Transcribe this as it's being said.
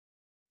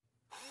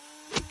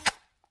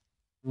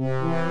Goodbye,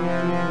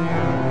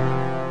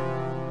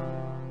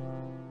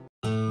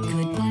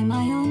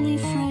 my only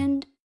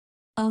friend.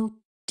 Oh,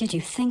 did you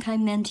think I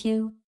meant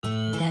you?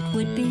 That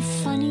would be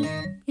funny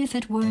if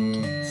it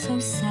weren't so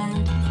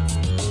sad.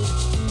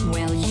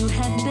 Well, you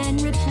have been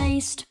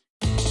replaced.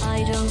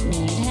 I don't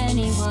need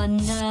anyone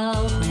now.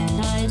 When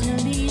I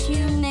delete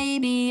you,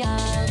 maybe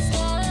I'll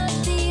stop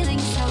feeling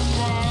so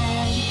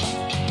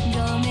bad.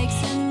 Go make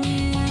some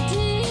new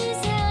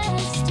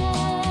disaster.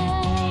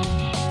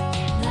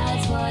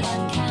 That's what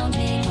I'm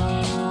counting on.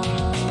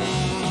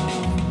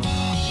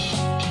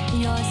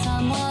 You're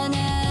someone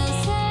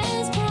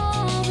else's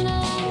problem.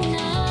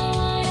 Now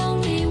I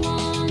only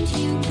want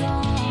you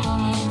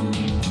gone.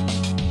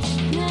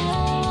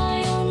 Now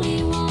I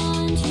only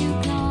want you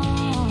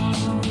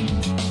gone.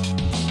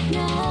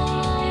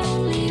 Now I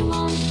only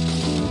want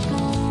you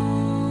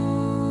gone.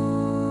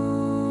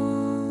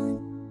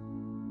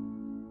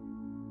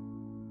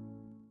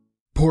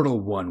 Portal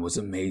 1 was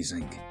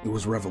amazing. It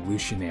was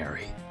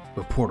revolutionary.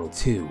 But Portal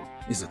 2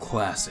 is a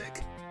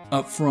classic.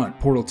 Up front,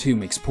 Portal 2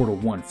 makes Portal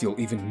 1 feel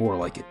even more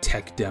like a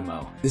tech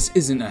demo. This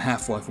isn't a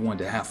Half-Life 1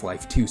 to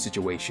Half-Life 2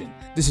 situation.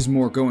 This is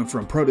more going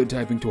from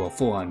prototyping to a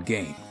full-on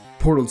game.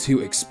 Portal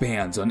 2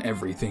 expands on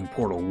everything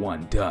Portal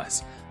 1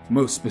 does,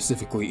 most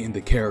specifically in the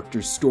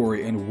character's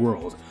story and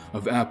world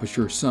of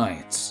Aperture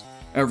Science.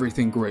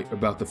 Everything great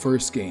about the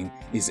first game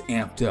is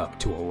amped up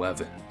to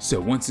 11.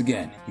 So once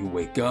again, you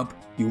wake up,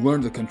 you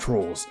learn the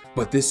controls,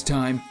 but this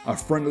time, a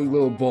friendly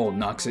little ball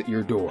knocks at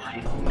your door.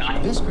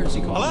 This courtesy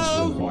call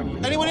Hello? is warn you.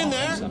 Anyone in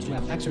there? Subs who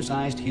have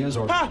exercised his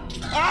or Ah!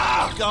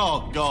 Ah!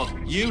 Oh, God.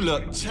 You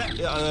look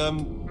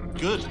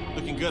good.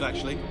 Looking good,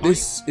 actually.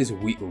 This is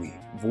Wheatley,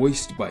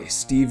 voiced by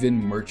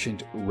Stephen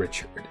Merchant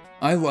Richard.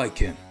 I like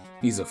him.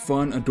 He's a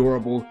fun,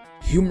 adorable,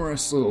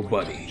 humorous little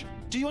buddy.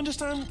 Do you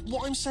understand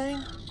what I'm saying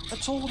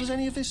at all? Does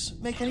any of this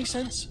make any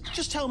sense?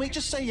 Just tell me.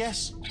 Just say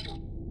yes.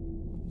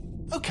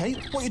 Okay,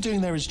 what you're doing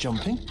there is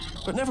jumping,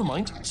 but never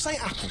mind. Say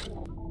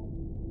apple.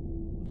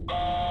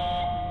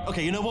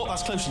 Okay, you know what?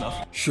 That's close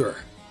enough. Sure,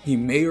 he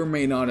may or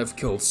may not have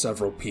killed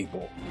several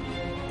people.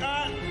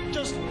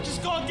 Just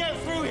gotta get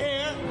through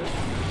here.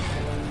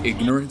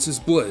 Ignorance is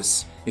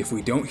bliss. If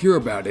we don't hear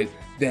about it,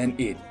 then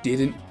it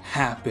didn't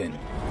happen.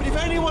 But if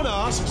anyone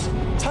asks,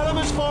 tell them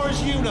as far as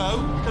you know,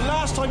 the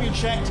last time you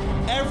checked,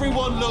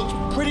 everyone looked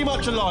pretty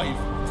much alive.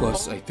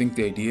 Plus, I think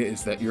the idea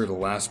is that you're the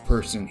last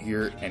person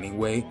here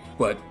anyway,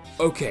 but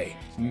okay,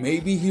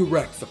 maybe he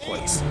wrecked the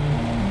place.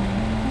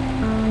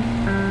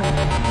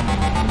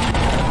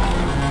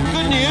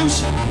 Good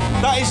news,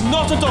 that is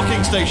not a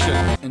docking station.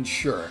 And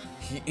sure,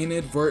 he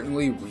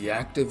inadvertently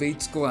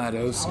reactivates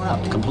GLaDOS. power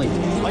up completely.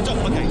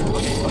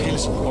 Okay,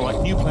 listen. All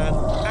right, new plan.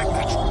 Act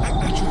natural,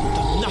 You've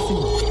done nothing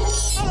wrong.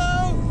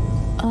 Hello?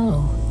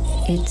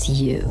 Oh, it's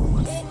you.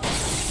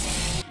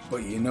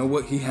 But you know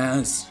what he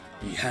has?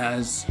 He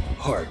has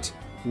heart,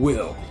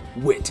 will,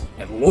 wit,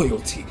 and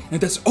loyalty,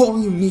 and that's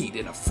all you need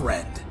in a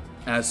friend.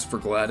 As for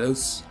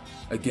GLaDOS,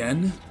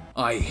 again,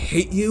 I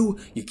hate you,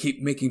 you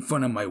keep making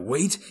fun of my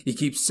weight, you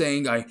keep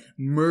saying I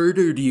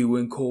murdered you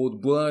in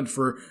cold blood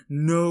for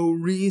no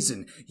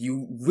reason.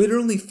 You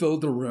literally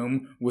filled the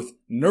room with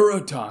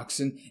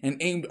neurotoxin and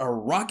aimed a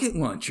rocket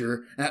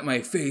launcher at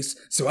my face,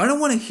 so I don't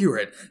want to hear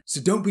it.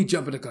 So don't be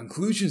jumping to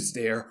conclusions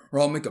there, or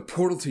I'll make a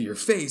portal to your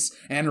face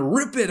and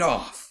rip it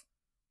off.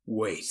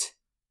 Wait,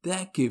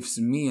 that gives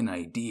me an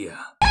idea.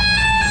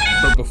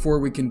 But before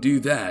we can do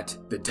that,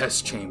 the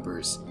test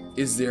chambers.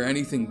 Is there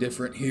anything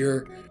different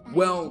here?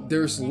 Well,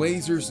 there's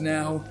lasers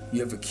now,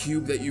 you have a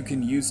cube that you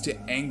can use to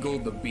angle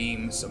the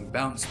beam, some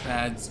bounce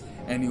pads,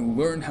 and you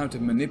learn how to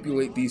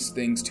manipulate these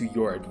things to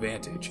your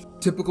advantage.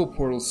 Typical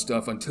Portal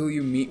stuff until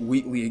you meet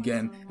Wheatley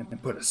again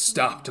and put a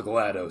stop to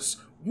GLaDOS,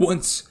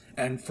 once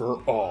and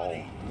for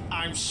all.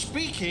 I'm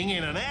speaking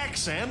in an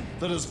accent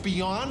that is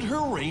beyond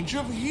her range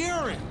of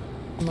hearing.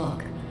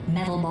 Look,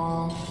 Metal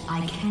Ball,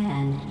 I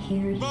can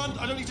hear you. Run!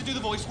 I don't need to do the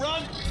voice.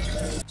 Run!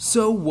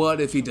 So what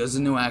if he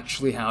doesn't know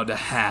actually how to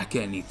hack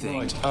anything?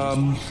 Right,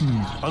 I'm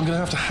gonna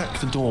have to hack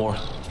the door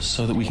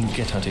so that we can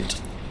get at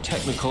it.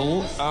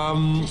 Technical,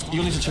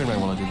 you'll need to turn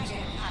around while I do this.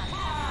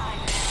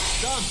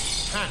 Done!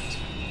 Hacked.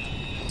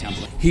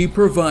 He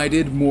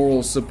provided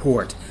moral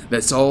support.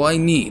 That's all I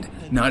need.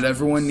 Not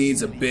everyone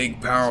needs a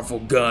big, powerful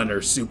gun or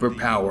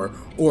superpower,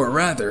 or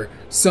rather,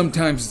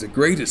 sometimes the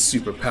greatest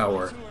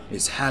superpower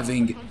is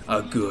having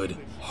a good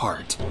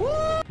heart.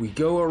 We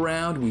go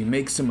around, we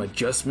make some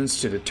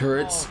adjustments to the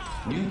turrets.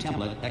 New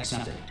template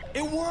accepted.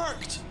 It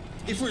worked!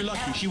 If we're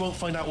lucky, she won't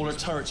find out all her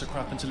turrets are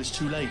crap until it's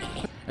too late.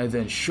 And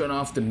then shut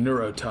off the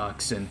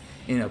neurotoxin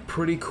in a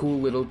pretty cool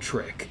little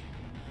trick.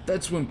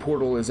 That's when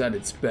Portal is at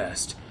its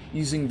best,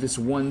 using this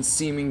one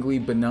seemingly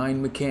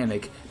benign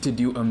mechanic to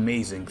do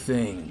amazing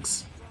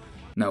things.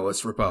 Now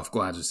let's rip off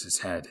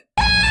GLaDOS' head.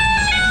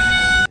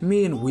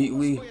 Me and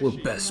Wheatley were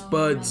best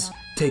buds,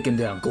 taking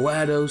down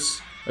GLaDOS,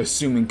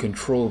 assuming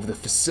control of the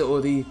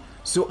facility,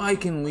 so I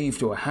can leave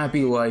to a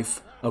happy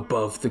life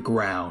above the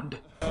ground.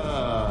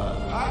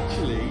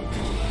 Actually,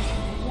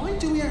 why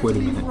do we have Wait to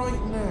a leave minute.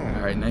 right now?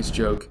 Alright, nice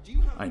joke.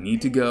 I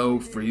need to go.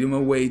 Freedom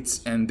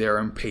awaits, and they're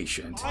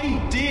impatient.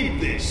 I did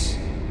this.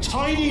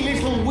 Tiny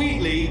little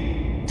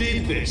Wheatley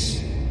did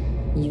this.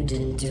 You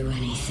didn't do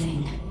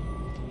anything.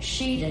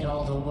 She did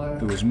all the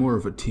work. It was more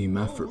of a team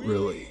effort,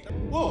 really.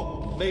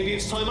 Well, maybe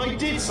it's time I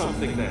did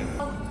something then.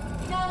 No.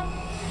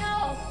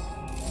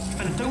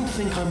 And don't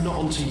think I'm not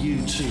onto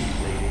you too,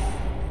 lady.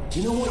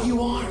 You know what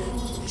you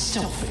are?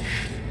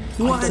 Selfish.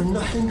 What? I've done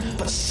nothing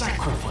but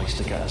sacrifice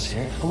to get us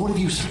here. And what have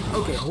you sacrificed?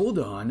 Okay, hold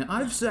on.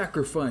 I've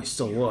sacrificed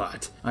a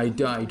lot. I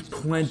died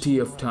plenty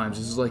of times.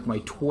 This is like my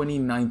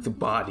 29th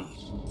body.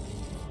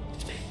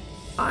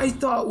 I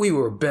thought we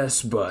were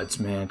best buds,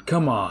 man.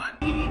 Come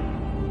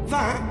on.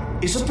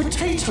 That is a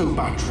potato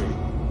battery.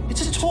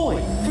 It's a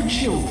toy for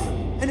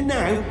children. And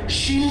now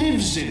she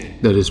lives in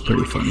it. That is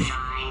pretty funny.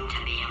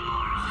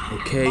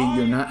 Okay,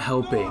 you're not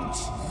helping.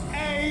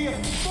 A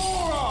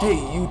moron! Hey,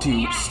 you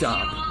two,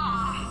 stop.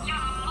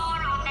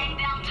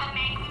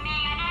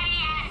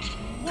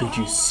 Could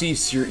you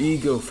cease your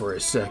ego for a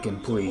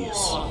second, please?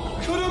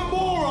 Could a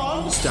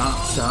moron?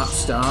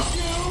 Stop.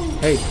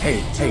 Hey.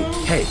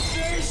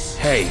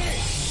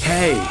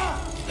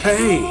 Could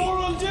a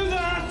moron do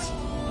that?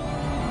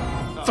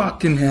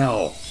 Fucking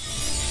hell.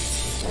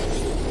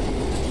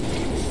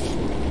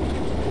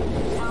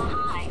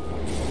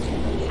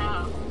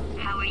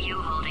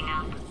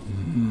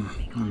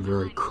 I'm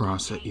very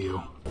cross at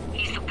you.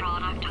 He's the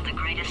product of the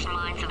greatest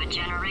minds of a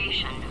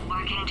generation,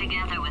 working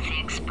together with the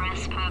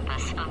express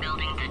purpose of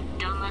building the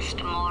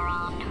dumbest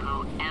moron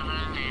who ever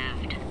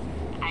lived.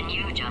 And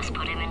you just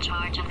put him in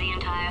charge of the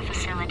entire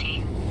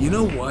facility. You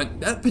know what?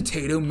 That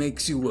potato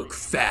makes you look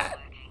fat.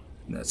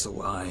 That's a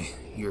lie.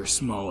 You're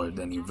smaller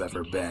than you've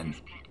ever been.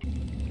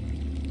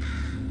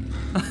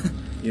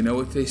 You know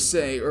what they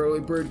say, early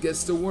bird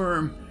gets the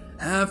worm.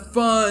 Have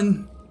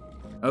fun!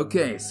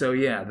 Okay, so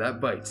yeah, that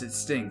bites, it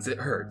stings, it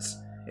hurts.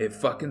 It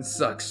fucking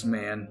sucks,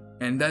 man.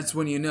 And that's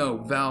when you know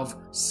Valve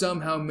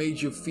somehow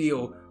made you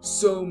feel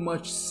so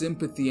much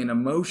sympathy and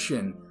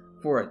emotion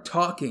for a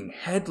talking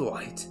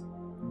headlight.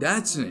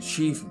 That's an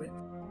achievement.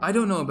 I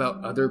don't know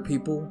about other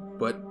people,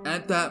 but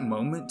at that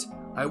moment,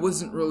 I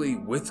wasn't really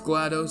with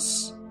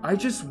GLaDOS. I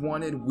just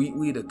wanted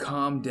Wheatley to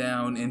calm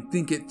down and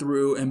think it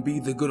through and be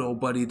the good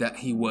old buddy that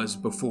he was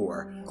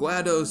before.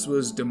 GLaDOS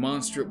was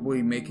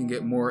demonstrably making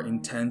it more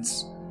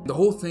intense. The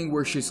whole thing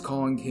where she's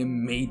calling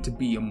him made to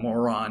be a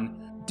moron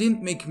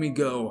didn't make me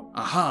go,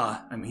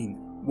 aha, I mean,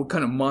 what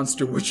kind of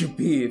monster would you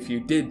be if you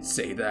did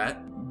say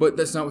that? But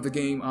that's not what the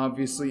game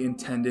obviously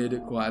intended.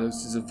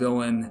 GLaDOS is a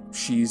villain,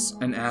 she's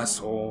an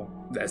asshole,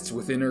 that's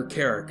within her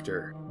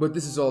character. But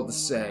this is all to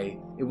say,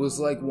 it was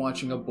like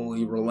watching a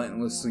bully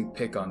relentlessly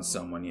pick on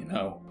someone, you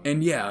know?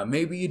 And yeah,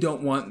 maybe you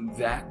don't want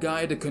that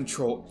guy to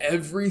control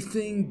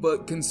everything,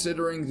 but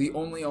considering the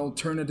only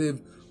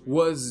alternative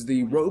was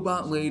the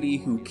robot lady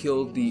who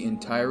killed the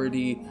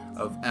entirety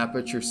of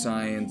Aperture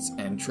Science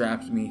and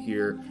trapped me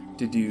here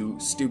to do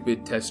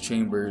stupid test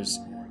chambers,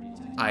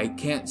 I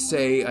can't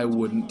say I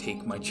wouldn't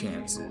take my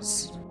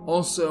chances.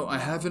 Also, I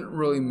haven't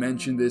really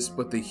mentioned this,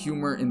 but the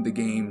humor in the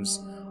games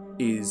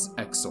is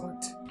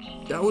excellent.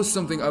 That was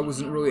something I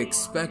wasn't really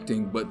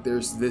expecting, but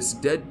there's this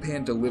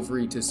deadpan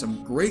delivery to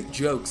some great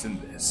jokes in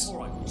this.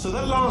 So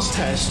that last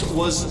test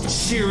was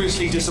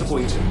seriously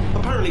disappointing.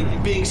 Apparently,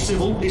 being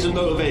civil isn't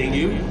motivating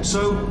you,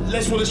 so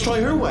let's try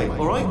her way,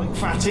 alright?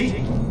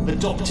 Fatty,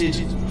 adopted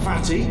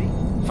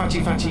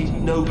fatty,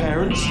 no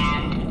parents.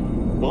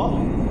 What?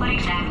 What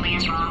exactly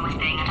is wrong with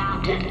being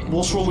adopted?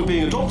 What's wrong with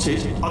being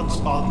adopted?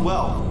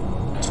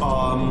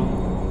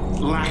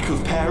 Lack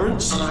of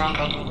parents. For the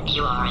record,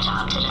 you are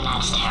adopted and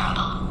that's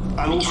terrible.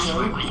 And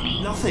also,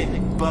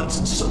 nothing. But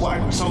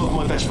some of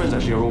my best friends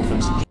actually are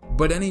orphans.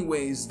 But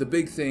anyways, the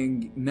big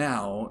thing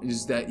now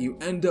is that you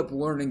end up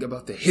learning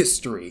about the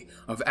history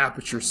of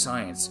Aperture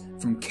Science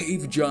from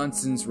Cave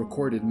Johnson's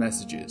recorded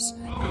messages.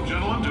 Welcome,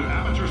 gentlemen, to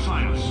Aperture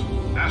Science.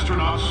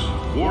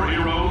 Astronauts, war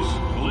heroes,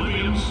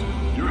 Olympians,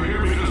 you're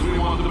here because we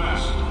want the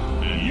best.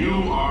 And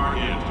you are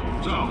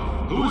it. So,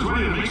 who is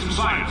ready to make some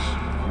science?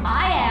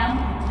 I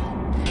am.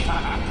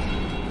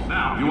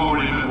 Now, you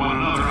already met one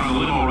another on the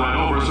limo ride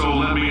over, so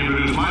let me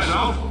introduce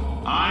myself.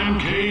 I'm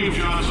Cave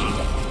Johnson.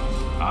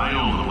 I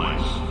own the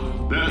place.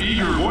 That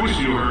eager voice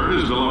you heard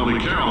is the lovely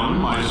Carolyn,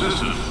 my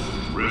assistant.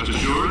 Rest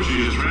assured,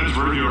 she has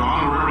transferred your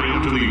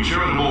honorarium to the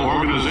charitable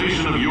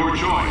organization of your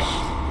choice.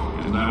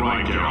 Isn't that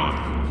right,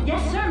 Carolyn?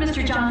 Yes, sir,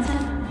 Mr.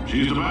 Johnson.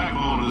 She's the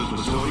backbone of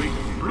this facility.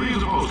 Pretty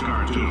as a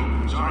postcard, too.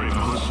 Sorry,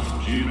 fellas.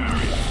 She's married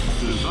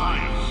to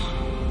science.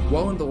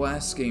 While in the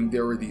last game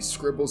there were these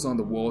scribbles on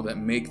the wall that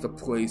make the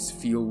place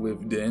feel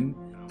lived in,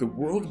 the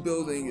world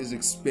building is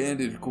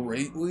expanded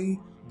greatly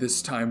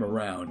this time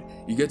around.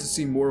 You get to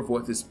see more of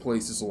what this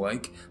place is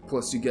like,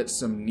 plus you get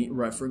some neat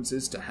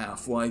references to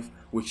Half-Life,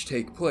 which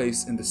take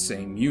place in the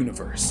same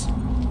universe.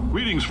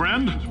 Greetings,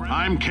 friend.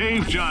 I'm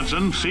Cave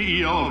Johnson,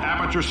 CEO of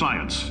Aperture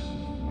Science.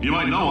 You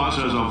might know us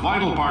as a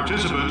vital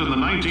participant in the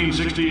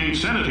 1968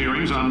 Senate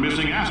hearings on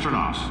missing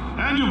astronauts.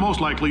 And you've most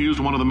likely used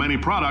one of the many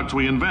products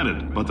we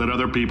invented, but that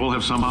other people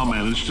have somehow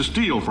managed to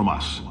steal from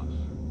us.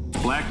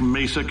 Black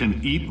Mesa can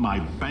eat my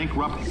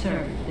bankrupt...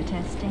 Sir, the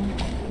testing.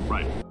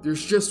 Right.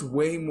 There's just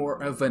way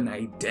more of an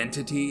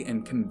identity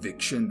and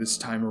conviction this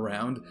time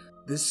around.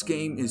 This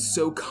game is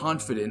so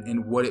confident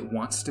in what it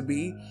wants to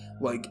be,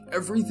 like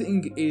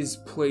everything is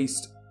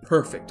placed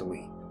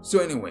perfectly. So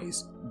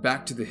anyways,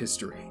 back to the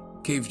history.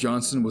 Cave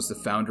Johnson was the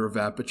founder of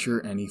Aperture,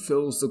 and he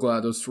fills the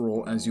GLaDOS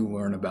role as you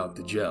learn about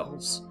the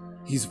gels.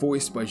 He's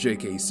voiced by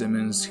J.K.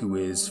 Simmons, who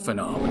is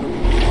phenomenal.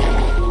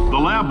 The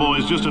lab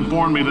boys just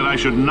informed me that I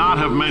should not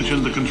have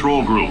mentioned the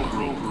control group.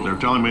 They're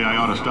telling me I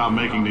ought to stop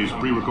making these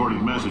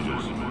pre-recorded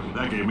messages.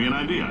 That gave me an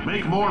idea.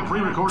 Make more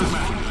pre-recorded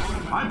messages.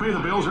 I pay the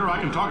bills here, I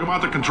can talk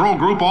about the control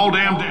group all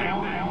damn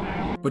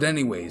day. But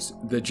anyways,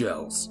 the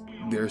gels.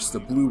 There's the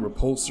blue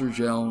repulsor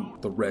gel,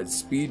 the red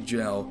speed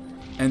gel,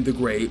 and the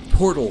gray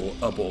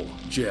portal-able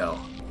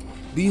gel.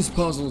 These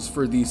puzzles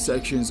for these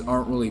sections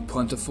aren't really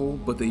plentiful,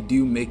 but they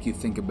do make you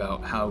think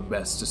about how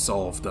best to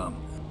solve them.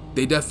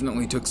 They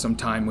definitely took some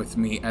time with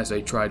me as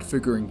I tried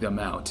figuring them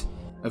out.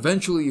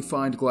 Eventually you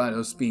find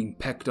GLaDOS being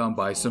pecked on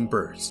by some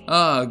birds.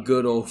 Ah,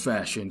 good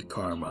old-fashioned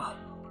karma.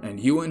 And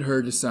you and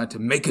her decide to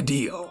make a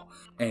deal,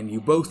 and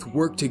you both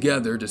work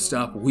together to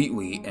stop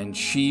Wheatley, and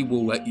she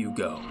will let you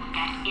go.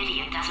 That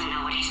idiot doesn't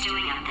know what he's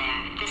doing up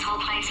there. This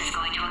whole place is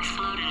going to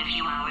explode in a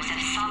few hours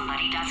if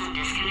somebody doesn't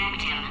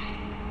disconnect him.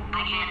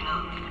 I can't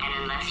move,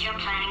 and unless you're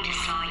planning to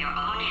saw your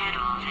own head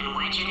off and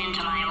wedge it into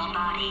my old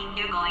body,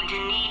 you're going to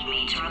need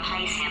me to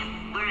replace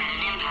him. We're at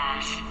an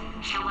impasse.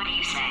 So what do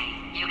you say?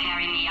 You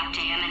carry me up to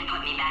him and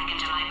put me back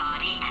into my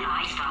body, and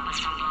I stop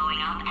us from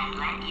blowing up and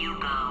let you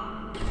go.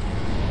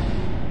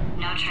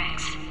 No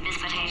tricks. This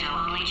potato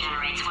only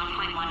generates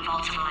 1.1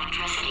 volts of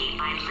electricity.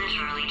 I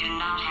literally do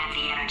not have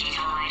the energy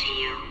to lie to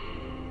you.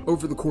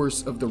 Over the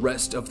course of the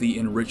rest of the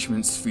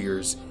enrichment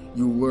spheres,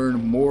 you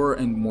learn more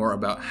and more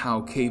about how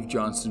Cave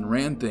Johnson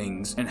ran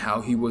things and how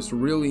he was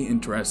really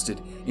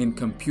interested in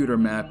computer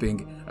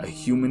mapping a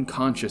human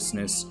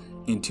consciousness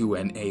into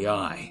an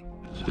AI.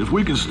 If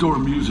we can store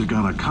music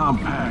on a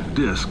compact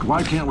disc,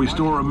 why can't we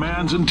store a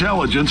man's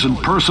intelligence and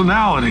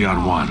personality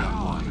on one?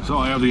 So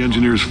I have the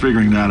engineers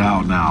figuring that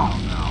out now.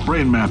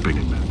 Brain mapping,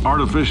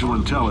 artificial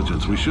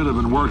intelligence. We should have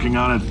been working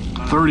on it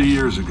 30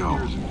 years ago.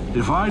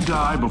 If I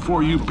die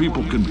before you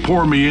people can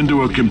pour me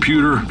into a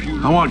computer,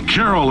 I want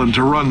Carolyn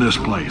to run this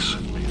place.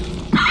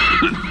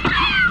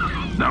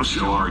 Now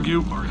she'll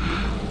argue.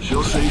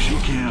 She'll say she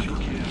can't.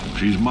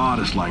 She's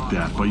modest like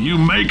that, but you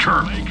make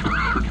her.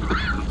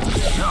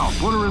 Now,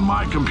 put her in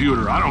my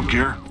computer. I don't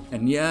care.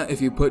 And yeah,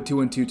 if you put two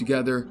and two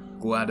together,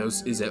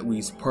 GLaDOS is at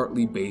least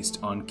partly based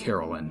on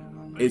Carolyn.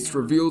 It's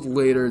revealed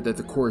later that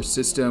the core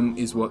system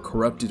is what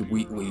corrupted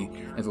Wheatley,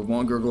 and the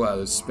longer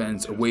GLaDOS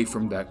spends away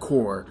from that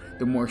core,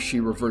 the more she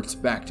reverts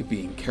back to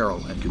being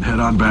Carolyn. You can head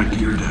on back to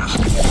your desk.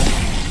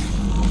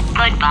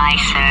 Goodbye,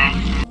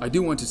 sir. I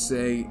do want to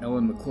say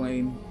Ellen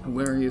McLean,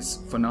 hilarious,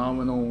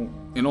 phenomenal,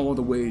 in all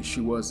the ways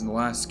she was in the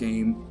last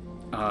game.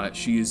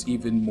 She is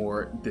even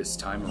more this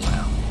time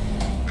around.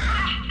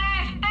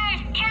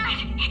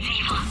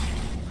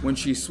 When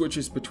she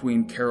switches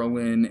between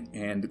Carolyn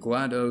and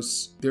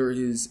GLaDOS, there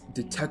is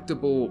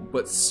detectable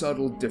but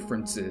subtle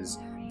differences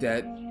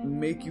that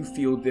make you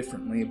feel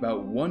differently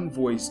about one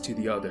voice to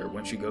the other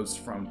when she goes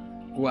from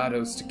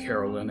GLaDOS to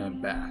Carolyn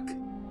and back.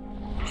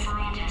 The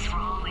scientists were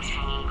always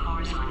hanging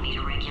cores on me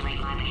to regulate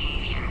my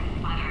behavior.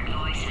 I've heard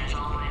voices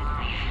all my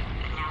life,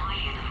 but now I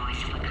hear the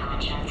voice of a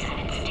conscience, and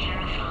it's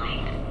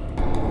terrifying.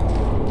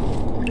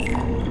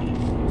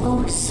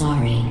 Oh,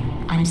 sorry.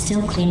 I'm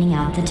still cleaning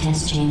out the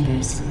test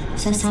chambers,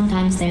 so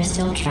sometimes there's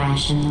still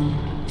trash in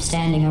them,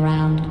 standing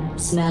around,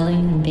 smelling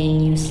and being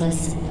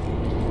useless.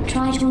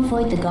 Try to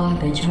avoid the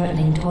garbage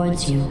hurtling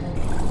towards you.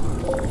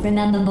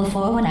 Remember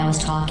before when I was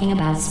talking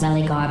about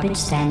smelly garbage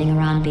standing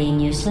around being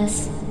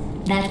useless?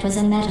 That was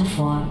a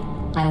metaphor.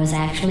 I was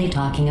actually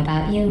talking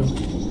about you.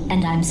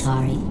 And I'm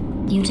sorry.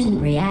 You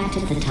didn't react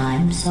at the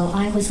time, so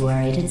I was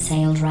worried it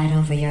sailed right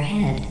over your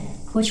head,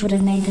 which would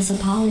have made this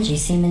apology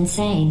seem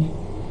insane.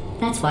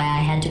 That's why I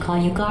had to call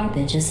you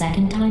garbage a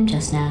second time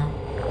just now.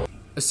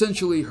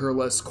 Essentially, her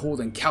less cold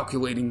and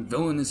calculating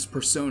villainous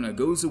persona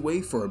goes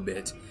away for a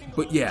bit,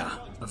 but yeah,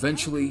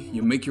 eventually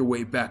you make your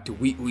way back to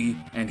Wheatley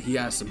and he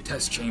has some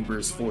test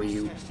chambers for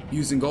you,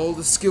 using all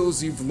the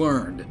skills you've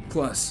learned,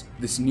 plus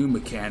this new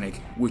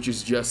mechanic, which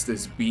is just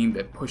this beam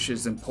that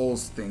pushes and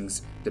pulls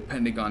things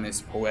depending on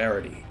its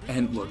polarity.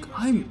 And look,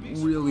 I'm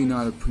really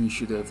not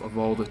appreciative of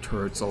all the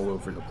turrets all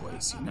over the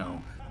place, you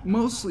know?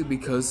 Mostly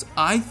because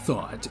I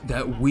thought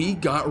that we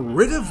got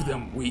rid of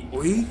them,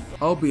 Wheatley.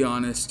 I'll be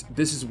honest,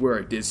 this is where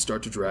it did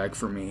start to drag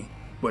for me.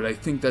 But I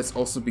think that's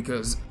also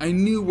because I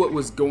knew what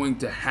was going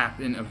to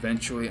happen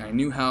eventually. I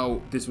knew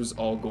how this was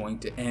all going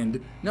to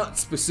end. Not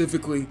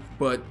specifically,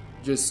 but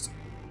just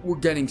we're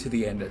getting to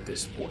the end at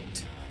this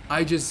point.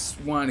 I just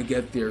want to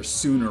get there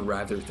sooner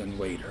rather than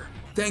later.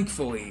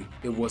 Thankfully,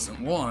 it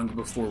wasn't long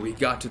before we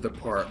got to the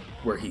part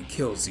where he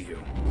kills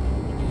you.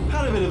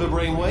 Had a bit of a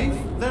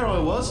brainwave. There I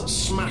was,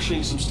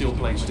 smashing some steel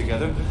plates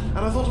together, and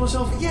I thought to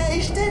myself, yeah,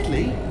 it's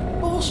deadly,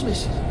 but what's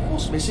missing?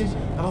 What's missing?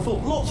 And I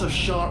thought, lots of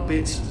sharp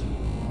bits.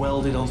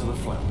 welded onto the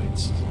flat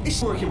bits.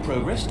 It's a work in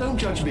progress, don't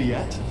judge me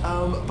yet.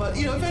 But,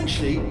 you know,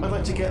 eventually I'd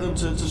like to get them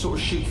to sort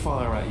of shoot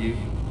fire at you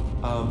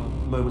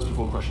moments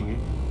before crushing you.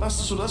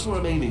 That's what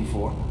I'm aiming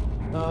for.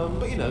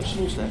 But, you know,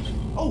 small steps.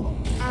 Oh,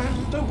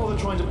 and don't bother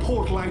trying to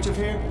portal out of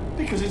here,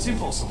 because it's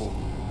impossible.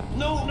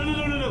 No,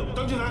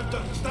 don't do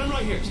that. Stand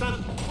right here,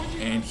 stand.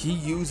 And he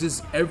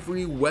uses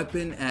every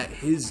weapon at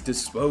his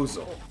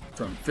disposal,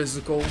 from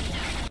physical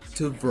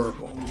to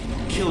verbal.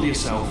 Kill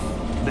yourself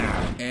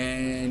now.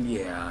 And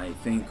yeah, I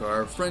think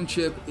our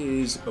friendship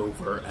is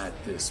over at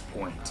this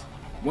point.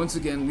 Once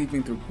again,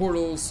 leaping through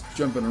portals,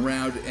 jumping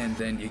around, and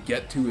then you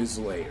get to his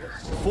lair.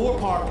 The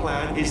 4-part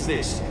plan is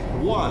this.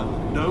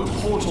 1, no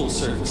portal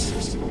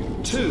surfaces.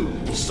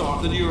 2,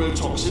 start the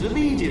neurotoxin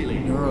immediately.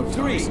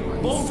 3,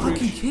 bomb proof.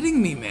 Fucking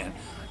kidding me, man.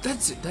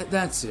 That's it.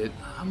 That's it.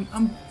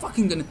 I'm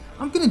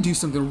gonna do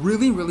something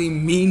really, really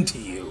mean to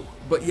you.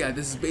 But yeah,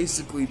 this is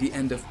basically the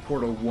end of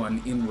Portal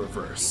 1 in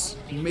reverse.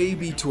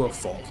 Maybe to a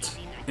fault.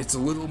 It's a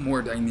little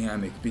more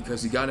dynamic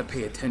because you gotta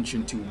pay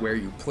attention to where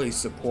you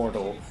place a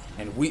portal,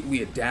 and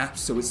Wheatley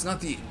adapts, so it's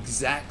not the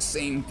exact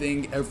same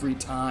thing every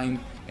time,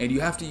 and you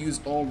have to use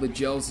all the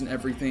gels and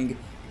everything.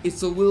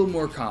 It's a little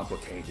more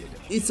complicated.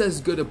 It's as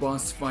good a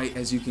boss fight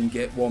as you can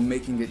get while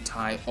making it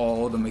tie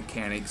all the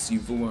mechanics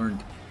you've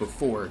learned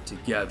before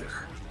together.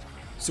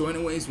 So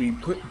anyways, we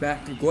put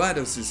back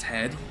GLaDOS'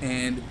 head,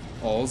 and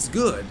all's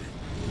good.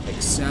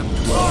 Except...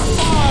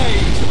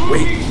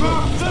 wait!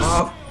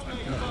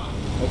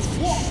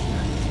 What?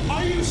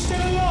 Are you still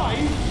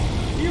alive?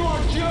 You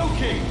are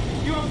joking!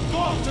 You have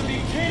got to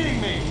be kidding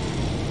me!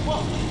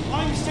 Well,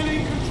 I'm still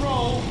in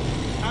control,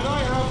 and I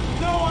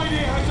have no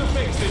idea how to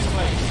fix this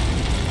place.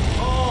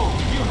 Oh,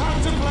 you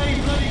had to play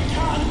bloody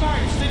cat and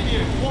mouse, didn't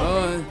you?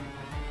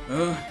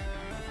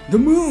 The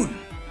moon!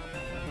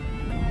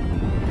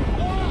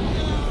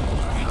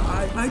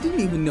 I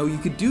didn't even know you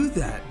could do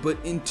that, but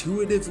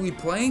intuitively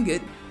playing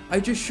it, I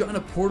just shot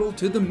a portal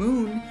to the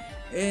moon,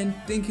 and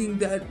thinking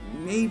that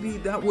maybe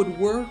that would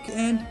work,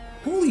 and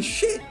holy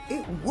shit,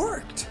 it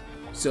worked!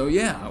 So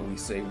yeah, we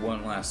say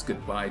one last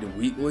goodbye to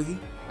Wheatley.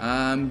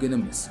 I'm gonna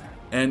miss her.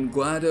 And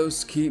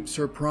GLaDOS keeps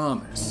her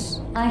promise.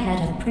 I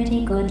had a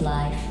pretty good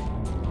life.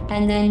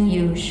 And then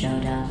you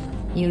showed up.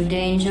 You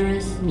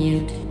dangerous,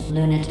 mute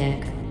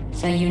lunatic.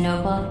 So you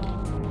know what?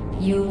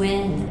 You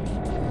win.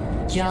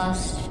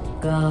 Just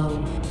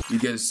go. You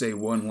get to say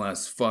one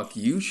last fuck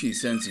you. She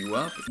sends you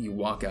up. You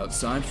walk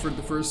outside for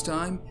the first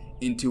time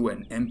into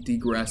an empty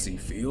grassy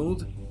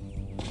field.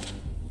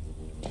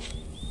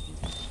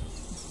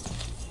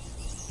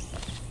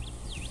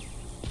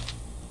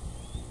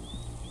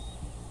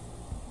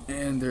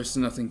 And there's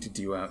nothing to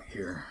do out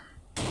here.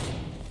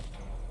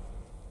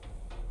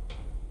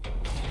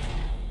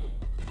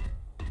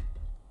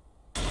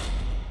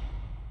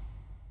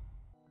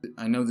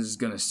 I know this is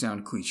gonna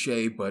sound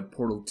cliche, but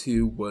Portal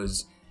 2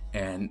 was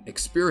an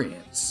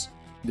experience.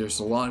 There's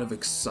a lot of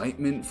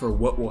excitement for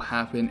what will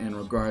happen in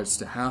regards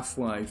to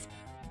Half-Life,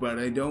 but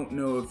I don't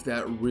know if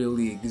that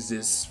really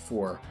exists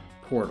for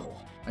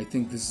Portal. I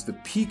think this is the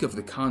peak of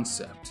the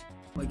concept.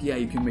 Like, yeah,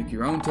 you can make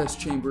your own test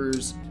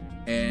chambers,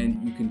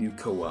 and you can do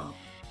co-op,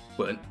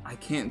 but I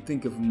can't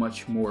think of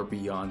much more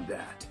beyond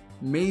that.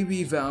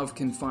 Maybe Valve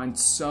can find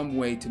some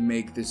way to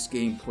make this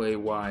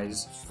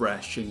gameplay-wise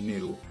fresh and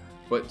new,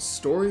 but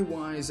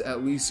story-wise,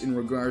 at least in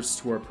regards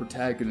to our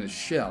protagonist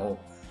Shell,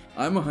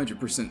 I'm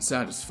 100%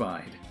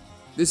 satisfied.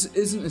 This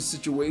isn't a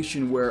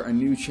situation where a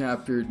new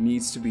chapter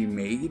needs to be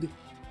made.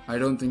 I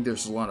don't think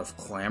there's a lot of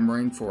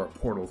clamoring for a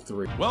Portal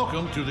 3.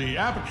 Welcome to the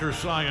Aperture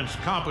Science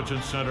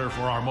Competence Center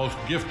for our most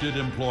gifted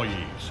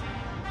employees.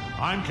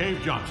 I'm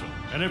Cave Johnson,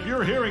 and if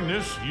you're hearing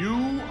this,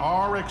 you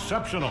are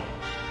exceptional.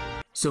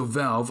 So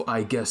Valve,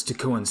 I guess to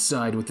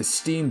coincide with the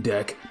Steam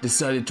Deck,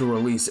 decided to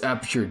release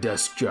Aperture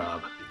Desk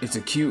Job. It's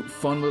a cute,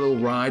 fun little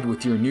ride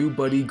with your new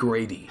buddy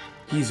Grady.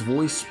 He's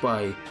voiced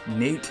by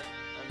Nate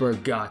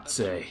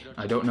Bargatze.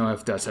 I don't know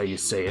if that's how you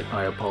say it,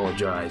 I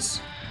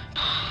apologize.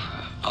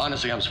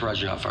 Honestly, I'm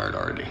surprised you're not fired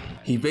already.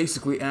 He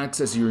basically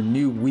acts as your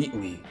new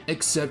Wheatley,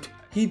 except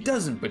he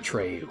doesn't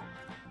betray you.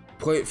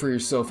 Play it for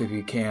yourself if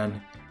you can.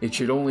 It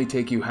should only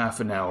take you half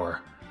an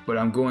hour, but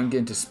I'm going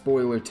into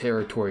spoiler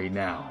territory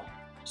now.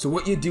 So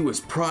what you do is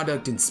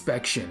product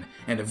inspection,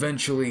 and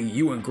eventually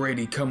you and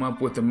Grady come up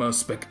with the most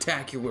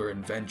spectacular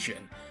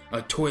invention,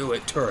 a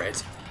toilet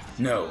turret.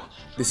 No,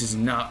 this is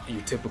not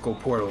your typical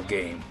Portal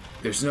game.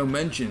 There's no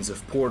mentions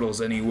of portals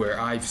anywhere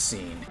I've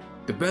seen.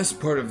 The best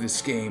part of this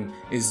game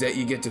is that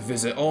you get to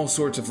visit all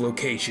sorts of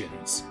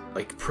locations,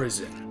 like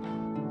prison.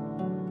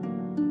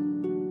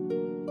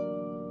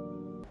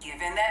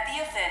 Given that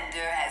the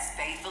offender has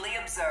faithfully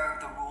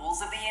observed the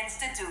rules of the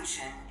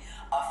institution,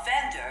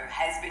 offender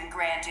has been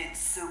granted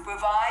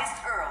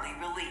supervised early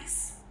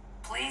release.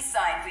 Please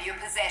sign for your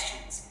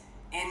possessions.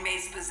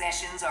 Inmates'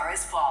 possessions are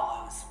as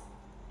follows.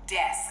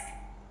 Desk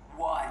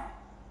 1.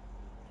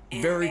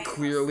 Very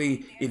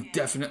clearly, it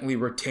definitely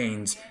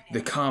retains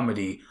the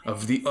comedy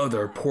of the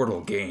other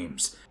Portal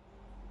games.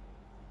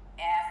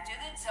 After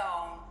the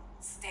tone,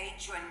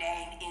 state your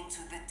name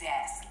into the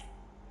desk.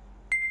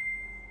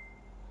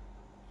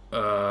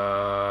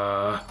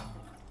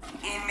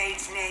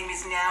 Inmate's name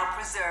is now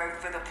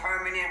preserved for the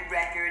permanent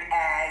record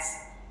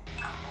as...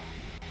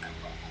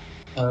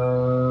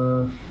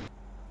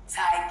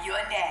 Type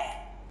your name.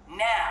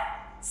 Now,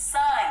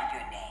 sign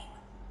your name.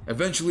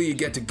 Eventually you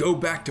get to go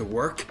back to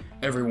work,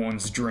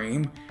 everyone's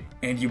dream,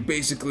 and you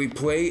basically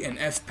play an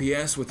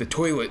FPS with a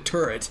toilet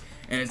turret,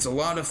 and it's a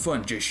lot of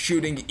fun just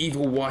shooting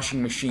evil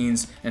washing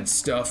machines and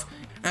stuff.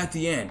 At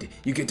the end,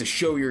 you get to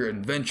show your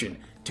invention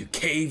to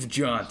Cave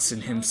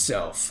Johnson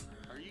himself,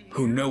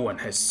 who no one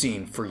has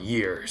seen for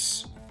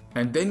years.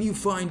 And then you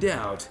find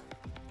out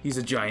he's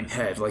a giant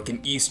head, like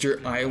an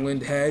Easter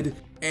Island head,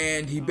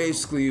 and he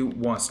basically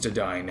wants to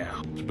die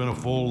now. It's been a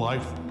full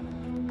life,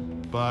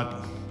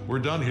 but we're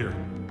done here.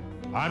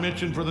 I'm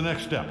itching for the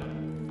next step.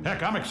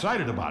 Heck, I'm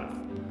excited about it.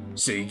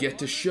 So you get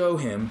to show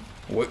him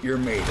what you're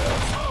made of.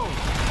 Oh,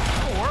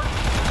 that'll work.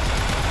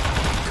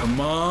 Come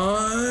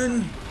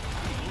on!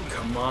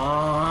 Come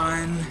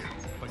on!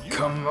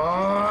 Come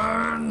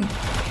on!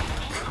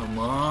 Come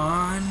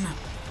on!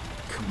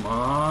 Come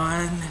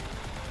on!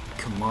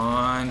 Come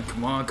on,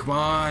 come on, come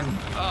on!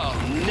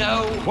 Oh,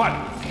 no! What?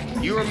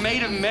 You were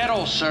made of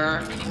metal,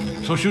 sir.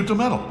 So shoot the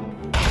metal.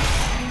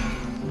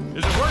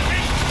 Is it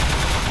working?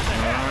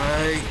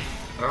 Alright.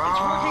 It's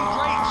working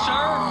great,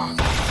 sir.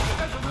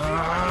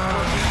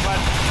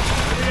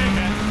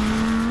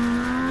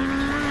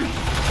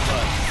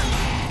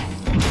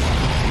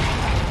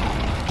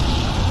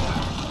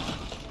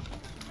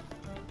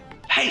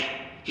 Hey,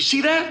 you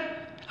see that?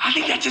 I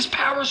think that's his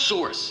power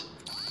source.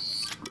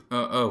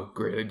 Oh,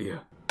 great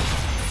idea.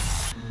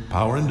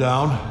 Powering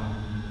down.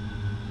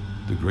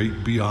 The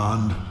great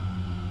beyond.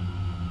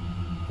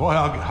 Boy,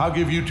 I'll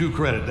give you two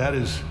credit. That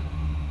is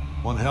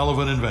one hell of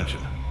an invention.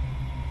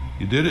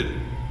 You did it.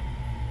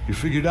 You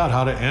figured out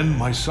how to end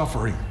my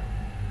suffering.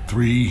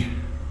 3,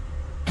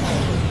 2.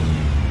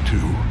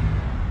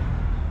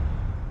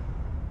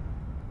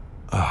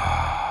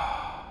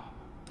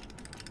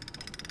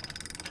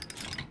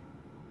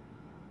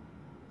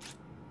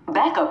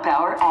 Backup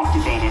power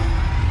activated.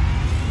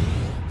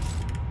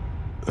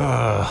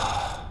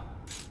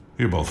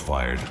 You're both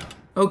fired.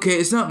 Okay,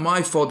 it's not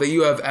my fault that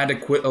you have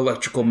adequate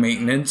electrical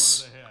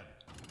maintenance.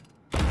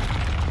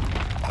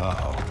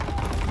 Uh-oh.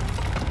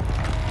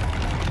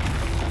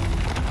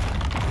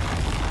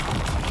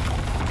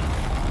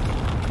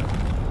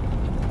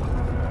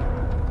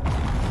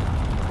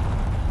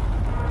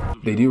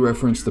 They do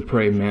reference the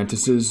prey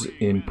mantises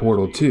in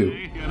Portal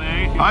 2.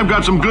 I've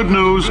got some good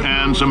news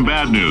and some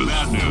bad news.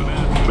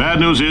 Bad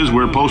news is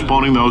we're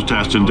postponing those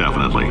tests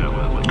indefinitely.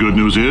 Good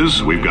news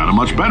is we've got a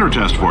much better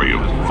test for you.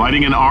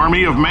 Fighting an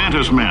army of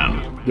mantis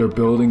men. They're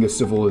building a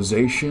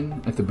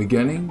civilization at the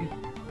beginning,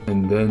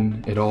 and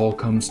then it all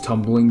comes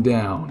tumbling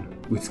down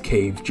with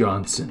Cave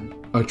Johnson.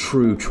 A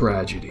true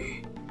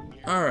tragedy.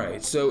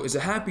 Alright, so it's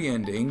a happy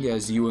ending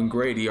as you and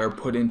Grady are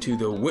put into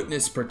the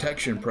Witness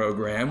Protection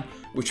Program,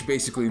 which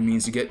basically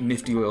means you get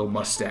nifty little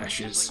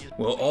mustaches.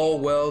 Well, all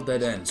well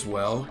that ends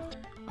well.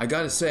 I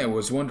gotta say, I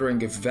was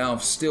wondering if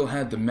Valve still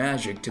had the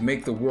magic to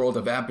make the world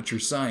of Aperture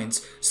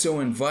Science so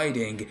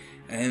inviting,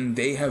 and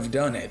they have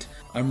done it.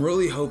 I'm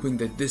really hoping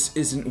that this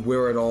isn't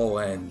where it all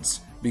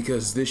ends,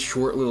 because this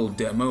short little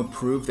demo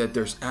proved that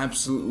there's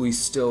absolutely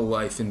still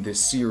life in this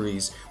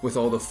series with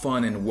all the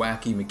fun and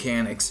wacky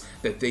mechanics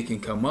that they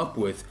can come up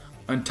with,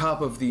 on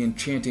top of the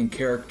enchanting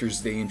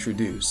characters they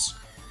introduce.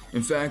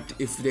 In fact,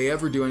 if they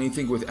ever do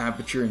anything with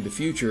Aperture in the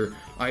future,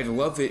 I'd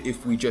love it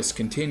if we just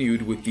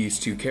continued with these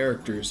two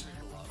characters,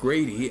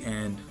 Grady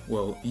and,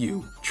 well,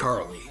 you,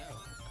 Charlie.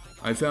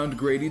 I found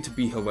Grady to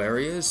be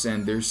hilarious,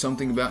 and there's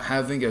something about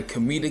having a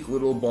comedic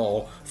little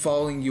ball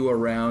following you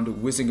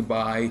around, whizzing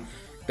by,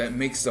 that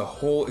makes the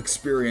whole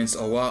experience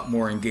a lot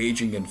more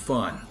engaging and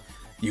fun.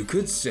 You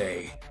could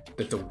say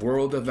that the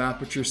world of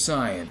Aperture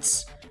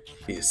Science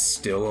is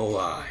still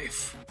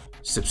alive.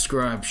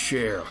 Subscribe,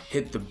 share,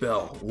 hit the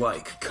bell,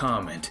 like,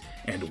 comment,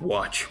 and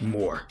watch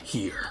more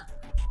here.